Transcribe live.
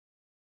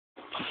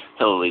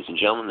Hello ladies and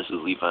gentlemen, this is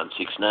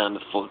levon69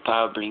 with full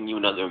power, bringing you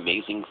another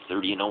amazing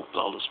 30-0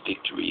 flawless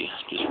victory.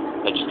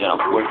 I just got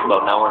off work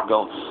about an hour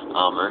ago.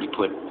 I already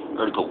put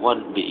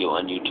one video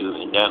on YouTube,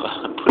 and now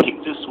I'm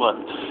putting this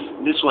one.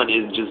 This one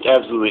is just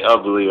absolutely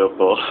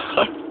unbelievable.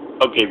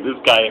 Okay,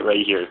 this guy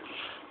right here,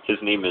 his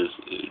name is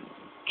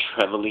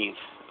TREVELYN.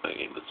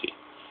 Okay, let's see.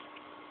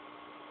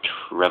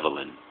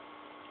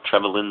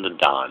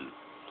 TREVELYNtheDON.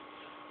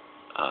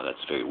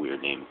 That's a very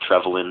weird name.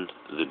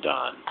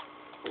 TREVELYNtheDON.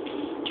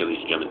 Okay,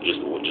 ladies and gentlemen,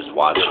 just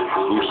watch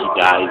who he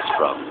dies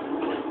from.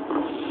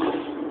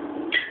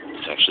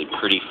 It's actually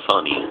pretty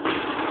funny.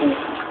 Ooh,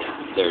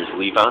 there's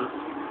Levon.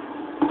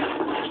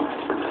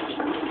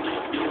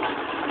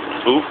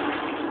 Ooh,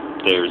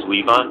 there's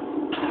Levon.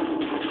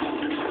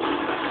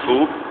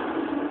 Ooh,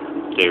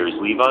 there's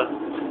Levon.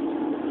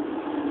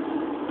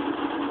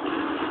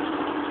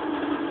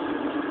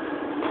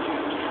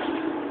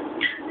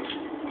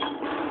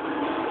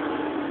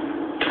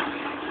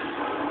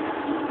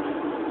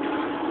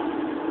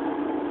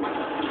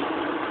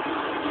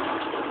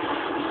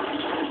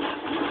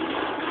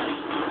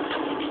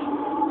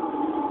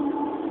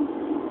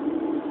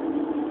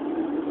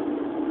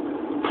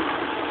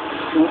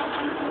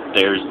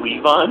 There's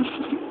Levon.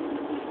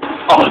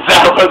 Oh,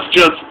 that was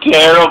just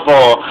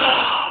terrible.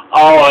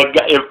 Oh my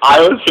god, if I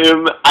was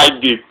him,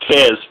 I'd be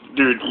pissed.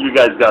 Dude, you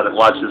guys gotta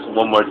watch this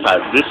one more time.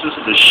 This is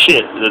the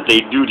shit that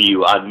they do to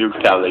you on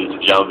Nuketown, ladies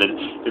and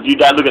gentlemen. If you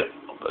die, look at...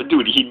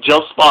 Dude, he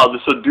just spawned.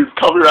 So dude's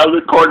coming around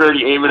the corner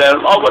and he aiming at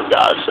him. Oh my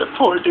gosh, that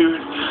poor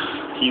dude.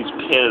 He's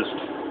pissed.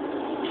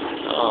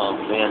 Oh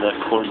man, that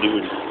poor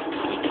dude.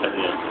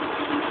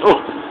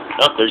 Oh,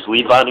 there's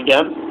Levon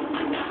again.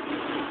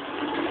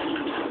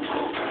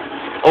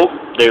 Oh,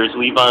 there's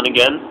Levon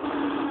again.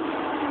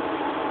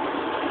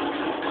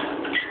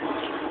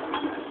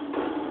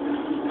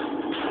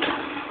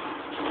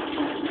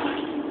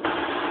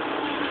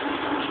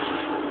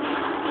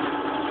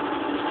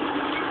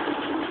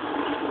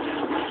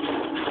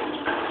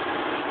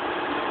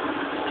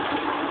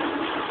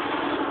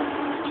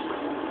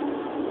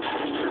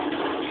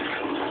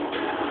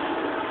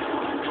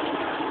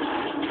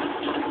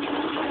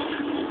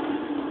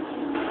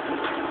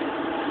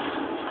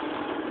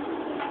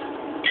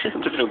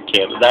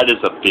 That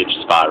is a bitch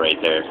spot right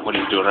there. What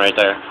he's doing right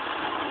there.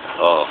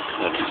 Oh,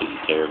 that's just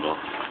terrible.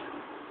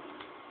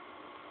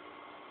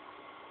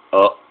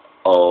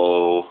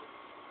 Uh-oh.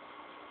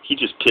 He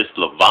just pissed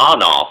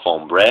Levon off,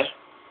 hombre.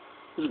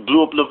 Just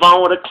blew up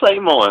Levon with a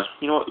claymore.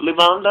 You know what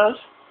Levon does?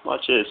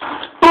 Watch this.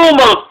 Boom,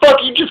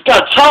 motherfucker, you just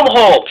got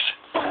tomahawks!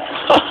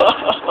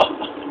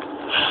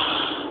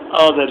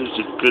 Oh, that is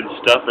just good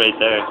stuff right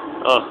there.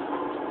 Oh.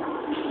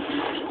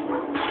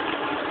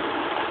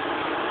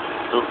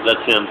 Oh,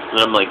 that's him. And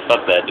I'm like,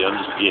 fuck that, dude. I'm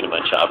just being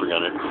my chopper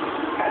gunner.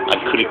 I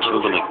could have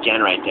killed him again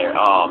right there.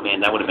 Oh,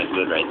 man, that would have been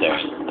good right there.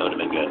 That would have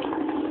been good.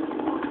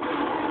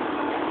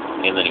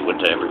 And then he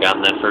wouldn't have ever gotten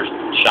that first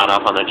shot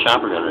off on that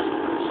chopper gunner.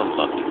 Some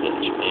fucking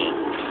bitch, man.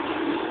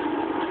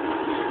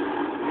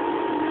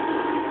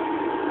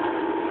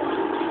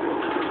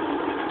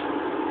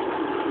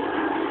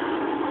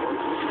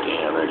 Damn,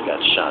 I already got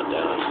shot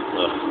down.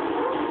 Ugh.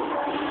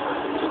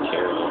 So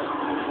terrible.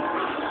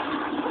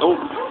 Oh.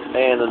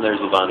 And then there's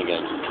Levon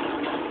again.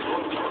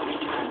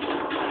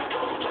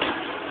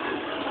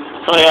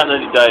 Oh yeah, and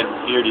then he died.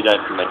 He already died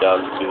from my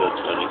dogs too,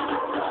 that's funny.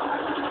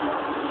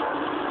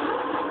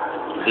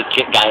 This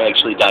guy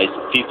actually dies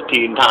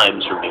 15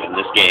 times for me in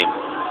this game.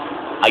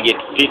 I get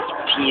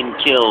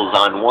 15 kills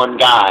on one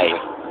guy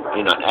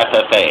in an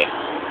FFA.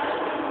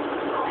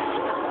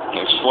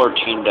 There's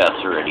 14 deaths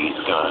already, he's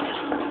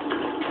gone.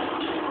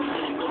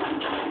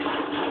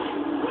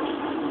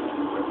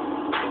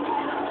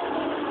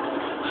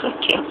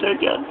 Can't say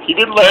again. He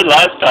didn't learn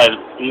last time.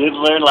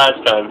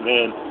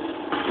 Man.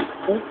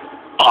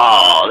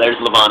 Oh, there's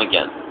Levon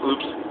again.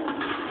 Oops.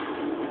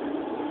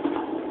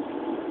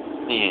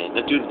 Man,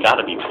 that dude's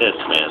gotta be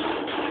pissed, man.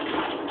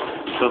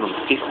 Killed him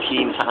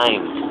 15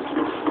 times.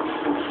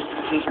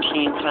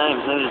 15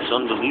 times. That is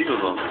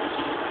unbelievable.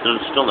 And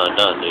I'm still not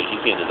done, dude.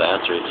 He's getting his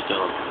ass right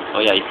still. Oh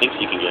yeah, he thinks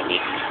he can get me.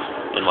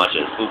 And watch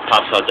this. Ooh,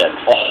 pops out dead.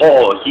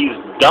 Oh, he's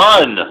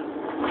done!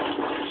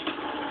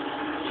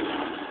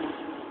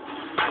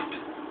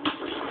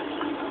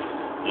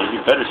 You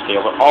better stay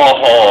over.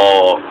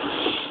 Oh,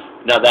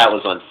 now that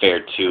was unfair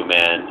too,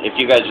 man. If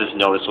you guys just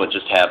noticed what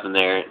just happened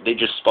there, they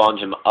just spawned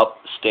him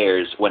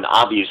upstairs when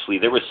obviously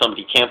there was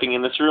somebody camping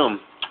in this room.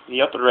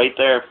 Yep, right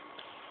there.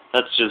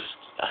 That's just,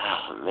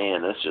 oh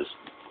man, that's just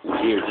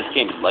weird. This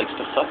game likes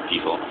to fuck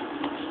people.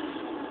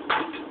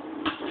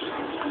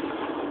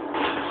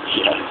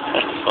 Yeah,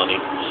 that's funny.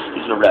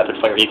 He's in a rapid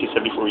fire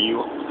AK-74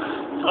 you.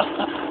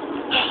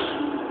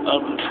 Oh,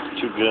 that's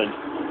too good.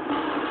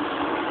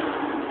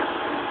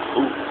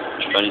 Ooh,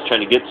 Giovanni's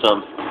trying to get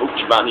some. Oh,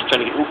 Giovanni's still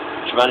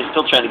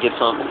trying to get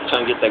some. Ooh,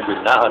 trying to get that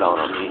grenade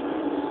on me.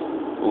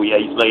 Oh yeah,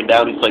 he's laying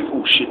down. He's like,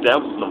 oh shit, that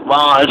was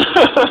Levon.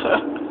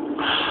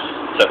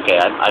 It's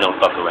okay. I don't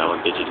fuck around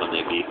with bitches when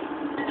they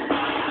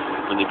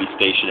be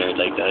stationary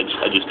like that.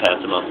 I just pass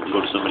them up and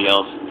go to somebody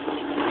else.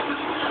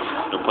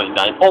 No point in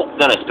dying. Oh,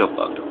 then I still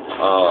fucked him.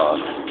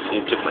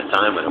 It took my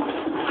time with him.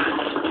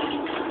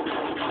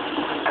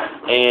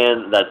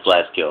 And that's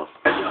last kill.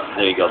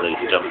 There you go, ladies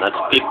and gentlemen. That's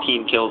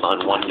 15 kills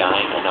on one guy,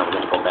 and now we're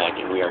going to go back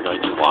and we are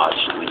going to watch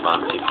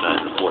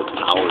levon696969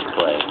 power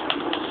play.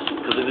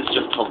 Because it is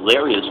just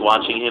hilarious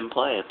watching him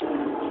play.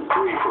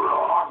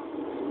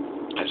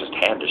 I just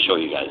had to show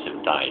you guys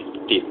him die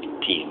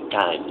 15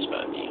 times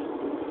by me.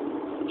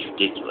 It's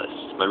ridiculous.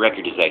 My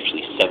record is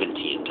actually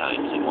 17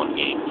 times in one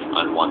game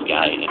on one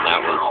guy, and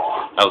that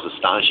was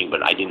astonishing.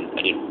 But I didn't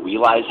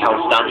realize how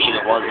astonishing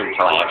it was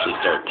until I actually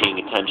started paying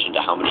attention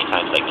to how many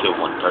times I killed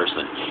one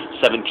person.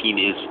 17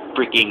 is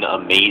freaking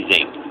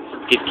amazing.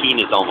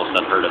 15 is almost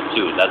unheard of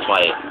too. That's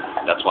why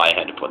I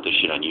had to put this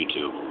shit on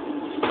YouTube.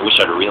 I wish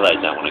I'd have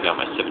realized that when I got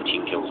my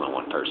 17 kills on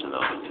one person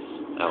though.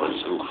 That was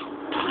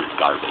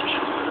garbage.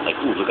 Like,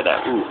 ooh, look at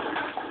that. Ooh.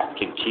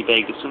 Can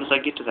teabag as soon as I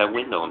get to that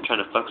window. I'm trying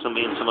to fuck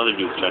somebody and some other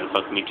dude's trying to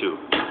fuck me too.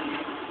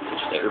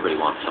 Everybody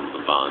wants some of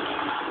the fun.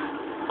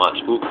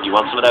 Watch. Ooh, you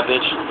want some of that,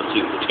 bitch? Let's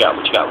see. What you got?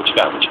 What you got? What you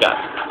got? What you got?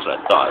 That's what I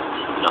thought.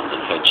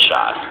 Nothing.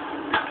 Headshot.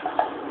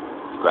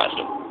 Grassed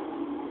him.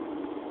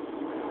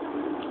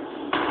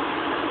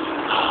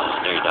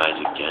 There he dies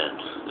again.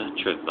 That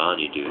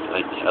Trevely, dude.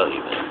 I tell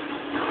you, man.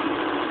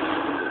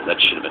 That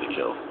should have been a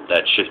kill.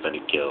 That should have been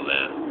a kill,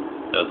 man.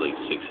 That was like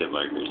 6 hit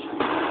markers.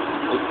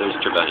 Oh, there's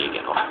Trevely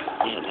again. Oh,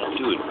 man, that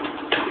dude.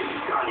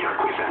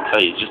 I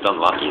tell you, he's just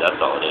unlucky. That's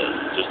all it is.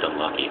 Just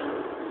unlucky.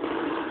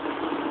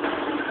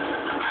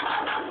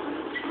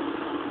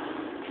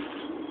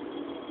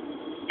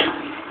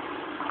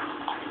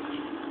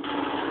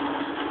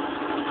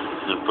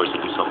 And of course,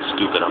 I do something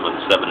stupid. I'm on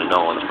 7-0,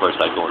 and of course,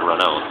 I go and run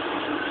out.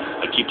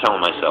 I keep telling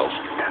myself,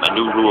 my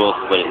new rule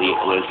lately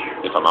is,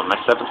 if I'm on my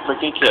 7th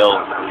freaking kill,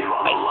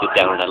 I sit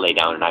down and I lay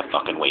down and I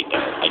fucking wait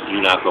there. I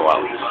do not go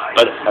out.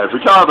 But every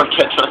time I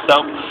catch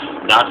myself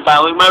not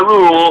following my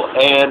rule,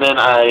 and then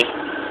I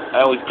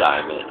always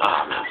die, man.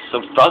 Ah, man. It's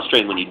so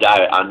frustrating when you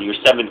die on your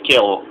 7th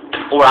kill,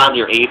 or on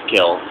your 8th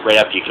kill, right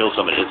after you kill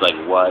someone. It's like,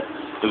 what?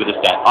 Look at this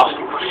guy. Oh,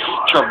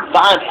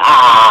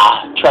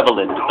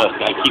 Trevelyn.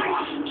 I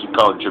keep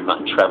calling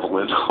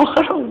Trevelyn.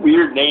 What a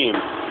weird name.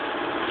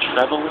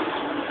 Trevelyn?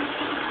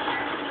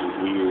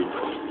 Weird.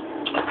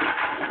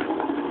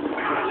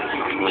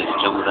 Ladies and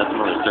gentlemen, that's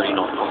another 30-0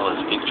 flawless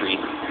victory.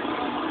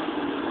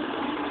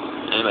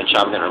 And my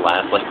shotgunner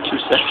last like 2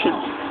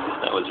 seconds.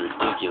 That was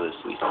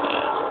ridiculously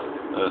fast.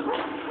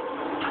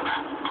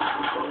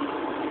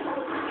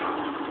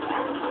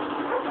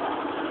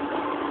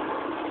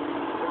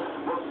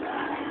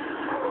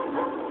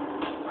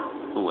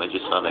 Ooh, I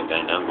just saw that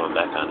guy. Now I'm going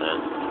back on that.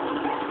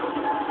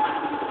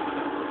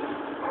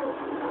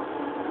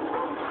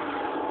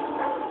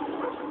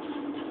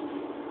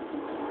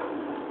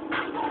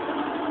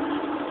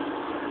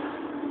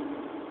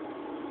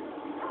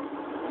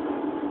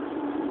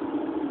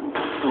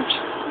 Oops.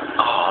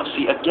 Oh,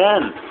 see,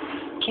 again.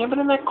 Camping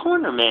in that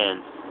corner,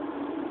 man.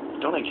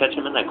 Don't I catch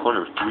him in that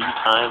corner 3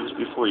 times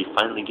before he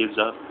finally gives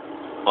up?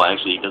 Well,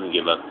 actually, he doesn't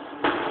give up.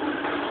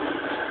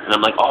 And I'm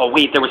like, oh,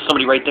 wait, there was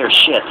somebody right there.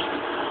 Shit.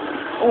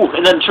 Oh,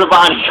 and then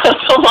Trevely got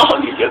so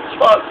long, he gets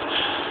fucked.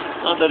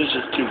 Oh, that is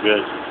just too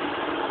good.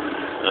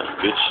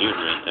 Good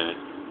shooting right there.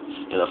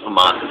 Yeah, the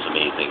FAMAS is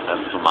amazing.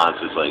 That FAMAS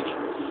is like,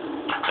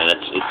 and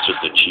it's just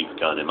a cheap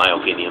gun, in my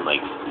opinion.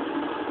 Like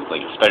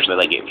especially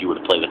like if you were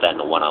to play with that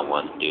in a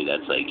one-on-one, dude,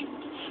 that's like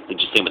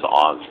just same with the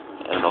AUG.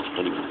 I don't know if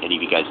any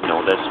of you guys know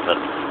this, but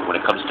when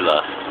it comes to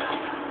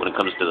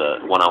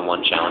the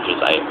one-on-one challenges,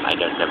 I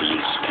never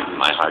use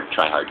my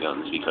try-hard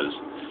guns because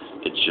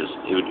it's just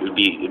it would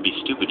be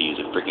stupid to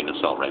use a freaking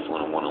assault rifle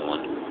in a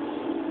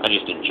one-on-one. I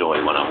just enjoy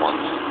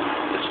one-on-ones.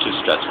 It's too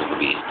stressful to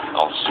be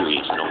all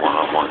serious in a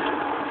one-on-one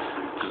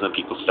because then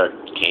people start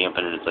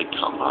camping and it's like,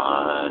 come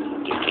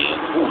on, you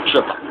can't. Ooh,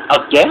 trip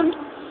again?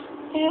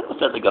 Man,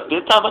 what's that, like a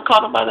 5th time I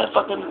caught him by that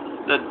fucking,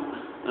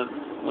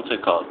 what's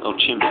it called? Oh,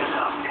 chimney.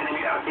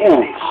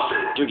 Ooh,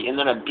 dirty, and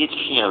then I bitch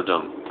camped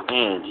him.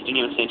 Man, he didn't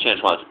even stand a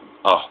chance. Watch.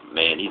 Oh,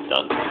 man, he's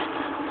done.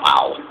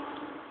 Wow.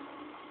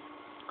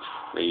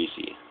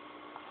 Crazy.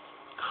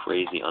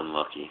 Crazy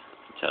unlucky,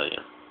 I tell you.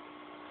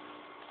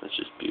 That's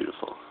just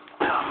beautiful.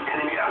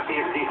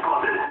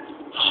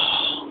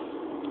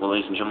 Well,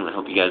 ladies and gentlemen, I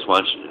hope you guys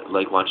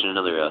like watching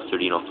another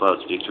 30-0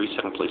 flawless victory.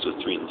 2nd place with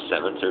 3 and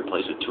 7. 3rd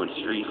place with 2 and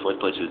 3. 4th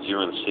place with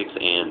 0 and 6.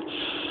 And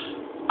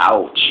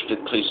ouch,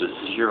 5th place with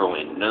 0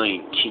 and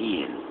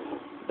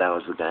 19. That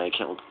was the guy I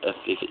killed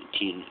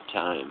 15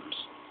 times.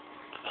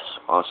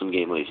 Awesome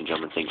game, ladies and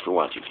gentlemen. Thanks for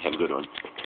watching. Have a good one.